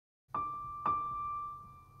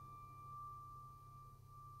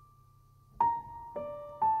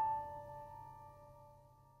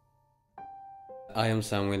I am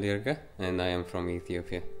Samuel Yirga and I am from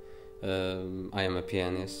Ethiopia. I am a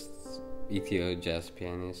pianist, Ethio jazz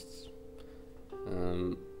pianist.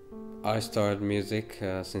 Um, I started music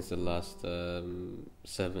since the last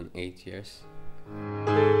 7, 8 years.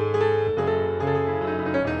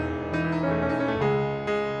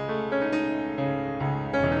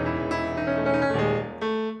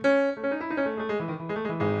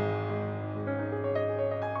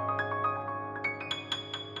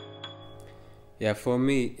 Yeah, for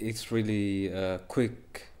me, it's really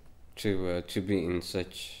quick to be in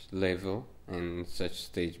such level and such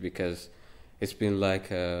stage because it's been like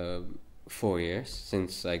 4 years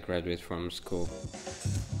since I graduated from school.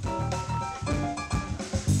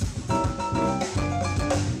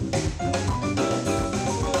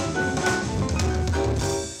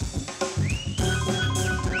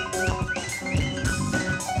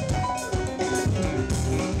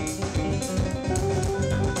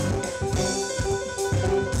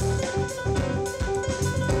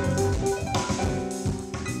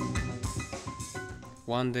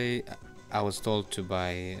 One day I was told to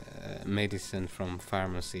buy medicine from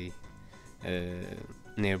pharmacy uh,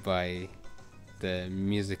 nearby the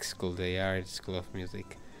music school, the Addis School of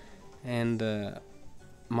Music. And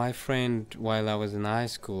my friend, while I was in high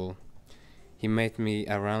school, he met me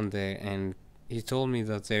around there and he told me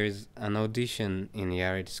that there is an audition in the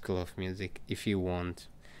Addis School of Music if you want.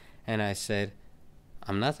 And I said,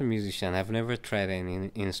 I'm not a musician, I've never tried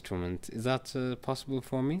any instrument. Is that possible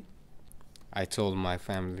for me? I told my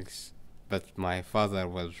family, but my father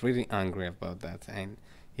was really angry about that, and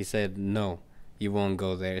he said, no, you won't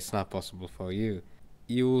go there, it's not possible for you.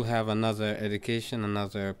 You will have another education,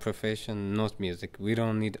 another profession, not music. We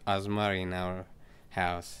don't need Asmari in our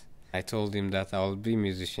house. I told him that I'll be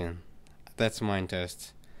musician. That's my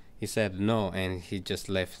interest. He said no, and he just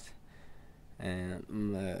left. And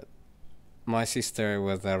my sister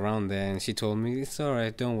was around there, and she told me, it's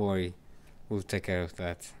alright, don't worry. We'll take care of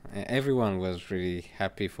that. Everyone was really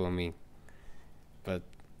happy for me. But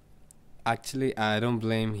actually, I don't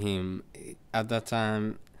blame him. At that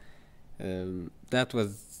time, that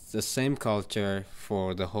was the same culture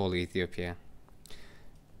for the whole Ethiopia.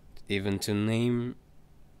 Even to name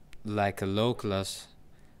like a low class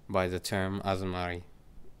by the term Azmari.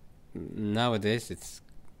 Nowadays,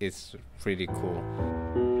 it's pretty cool.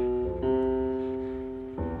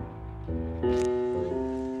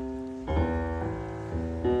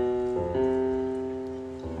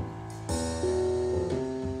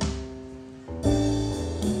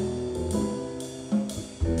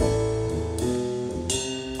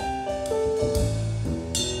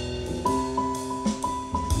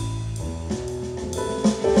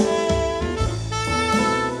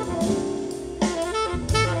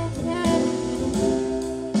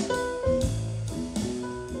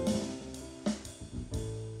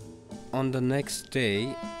 On the next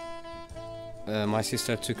day, my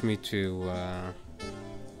sister took me to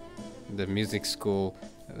the music school.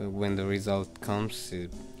 When the result comes,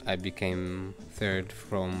 I became third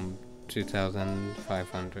from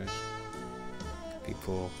 2,500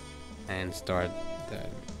 people and started the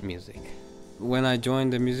music. When I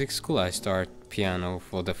joined the music school, I started piano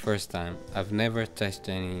for the first time. I've never touched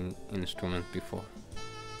any instrument before.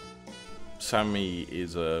 Sammy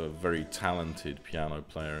is a very talented piano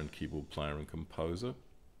player and keyboard player and composer,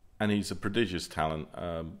 and he's a prodigious talent.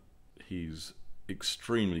 He's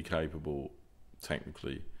extremely capable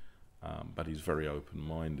technically, but he's very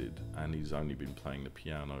open-minded, and he's only been playing the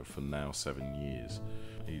piano for now 7 years.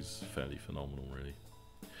 He's fairly phenomenal, really.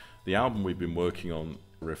 The album we've been working on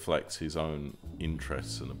reflects his own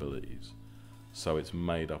interests and abilities. So it's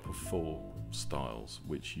made up of 4 styles,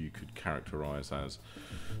 which you could characterize as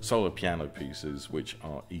solo piano pieces, which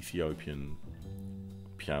are Ethiopian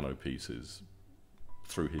piano pieces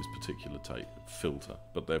through his particular filter,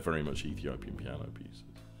 but they're very much Ethiopian piano pieces.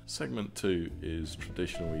 Segment 2 is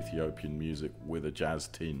traditional Ethiopian music with a jazz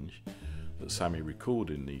tinge that Sammy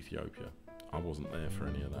recorded in Ethiopia. I wasn't there for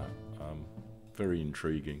any of that. Very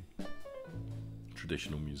intriguing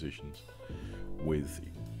traditional musicians with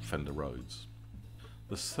Fender Rhodes.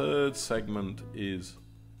 The third segment is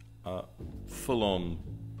full-on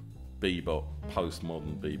bebop,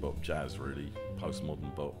 postmodern bebop jazz, really,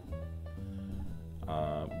 postmodern bop,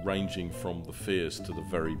 ranging from the fierce to the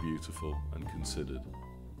very beautiful and considered.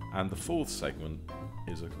 And the fourth segment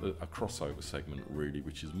is a crossover segment, really,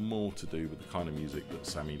 which is more to do with the kind of music that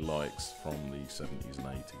Sammy likes from the 70s and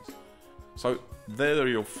 80s. So there are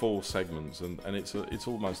your 4 segments, and it's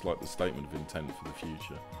almost like the statement of intent for the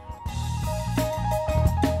future.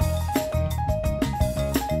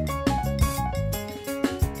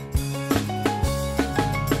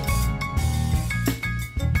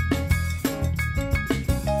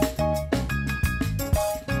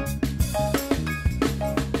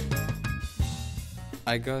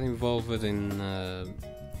 I got involved in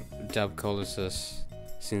job courses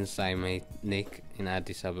since I met Nick in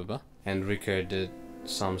Addis Ababa and recorded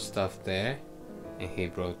some stuff there, and he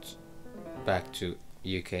brought back to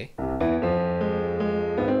UK.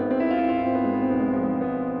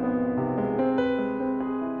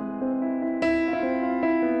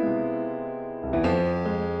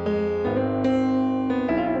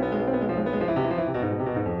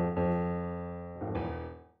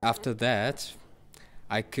 After that,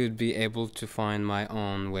 I could be able to find my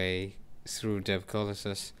own way through dev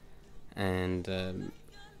courses, and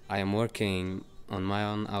I am working on my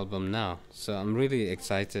own album now, so I'm really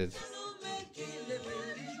excited.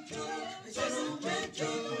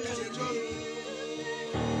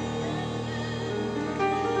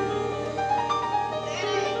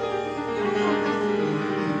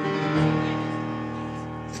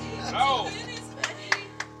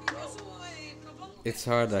 It's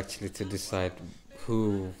hard actually to decide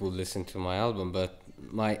who will listen to my album, but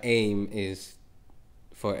my aim is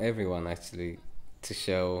for everyone actually to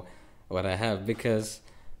show what I have, because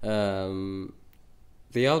the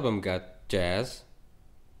album got jazz,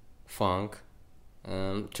 funk,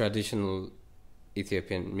 traditional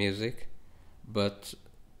Ethiopian music, but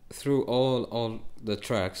through all the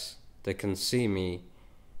tracks they can see me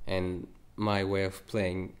and my way of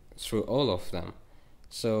playing through all of them.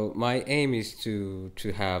 So my aim is to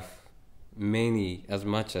have many, as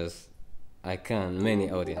much as I can,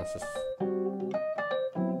 many audiences.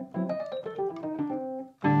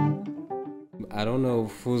 I don't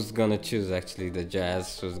know who's gonna choose actually the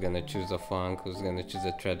jazz, who's gonna choose the funk, who's gonna choose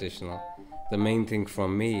the traditional. The main thing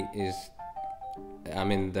from me is,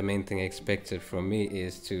 the main thing expected from me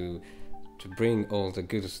is to bring all the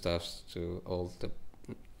good stuff to all the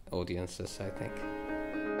audiences, I think.